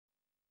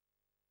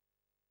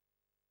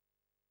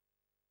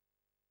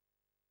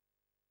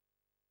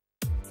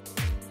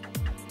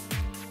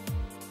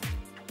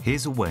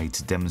Here's a way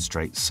to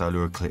demonstrate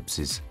solar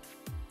eclipses.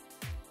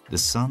 The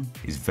sun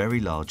is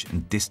very large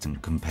and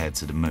distant compared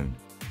to the moon.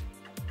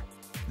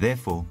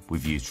 Therefore,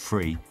 we've used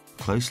 3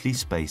 closely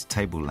spaced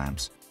table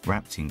lamps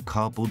wrapped in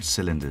cardboard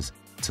cylinders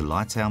to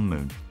light our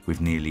moon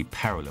with nearly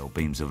parallel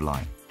beams of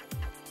light.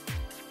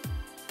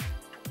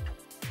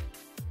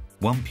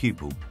 One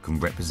pupil can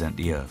represent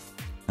the Earth,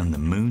 and the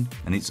moon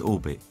and its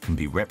orbit can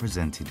be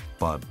represented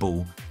by a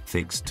ball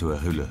fixed to a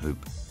hula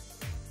hoop.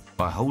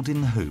 By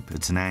holding the hoop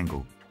at an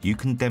angle, you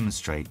can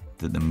demonstrate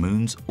that the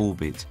moon's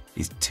orbit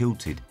is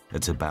tilted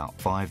at about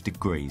 5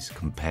 degrees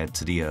compared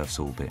to the Earth's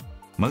orbit.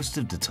 Most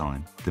of the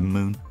time, the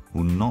moon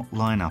will not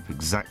line up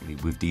exactly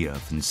with the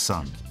Earth and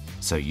sun,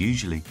 so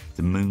usually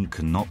the moon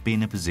cannot be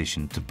in a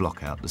position to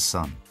block out the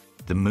sun.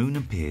 The moon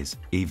appears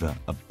either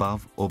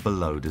above or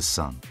below the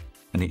sun,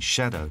 and its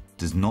shadow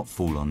does not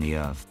fall on the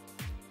Earth.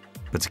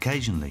 But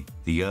occasionally,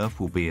 the Earth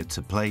will be at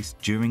a place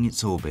during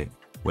its orbit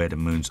where the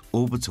moon's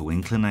orbital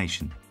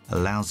inclination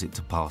allows it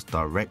to pass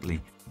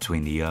directly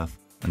between the Earth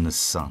and the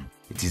sun.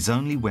 It is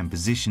only when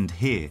positioned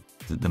here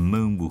that the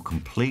moon will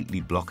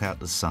completely block out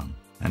the sun,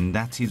 and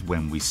that is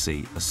when we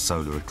see a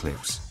solar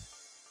eclipse.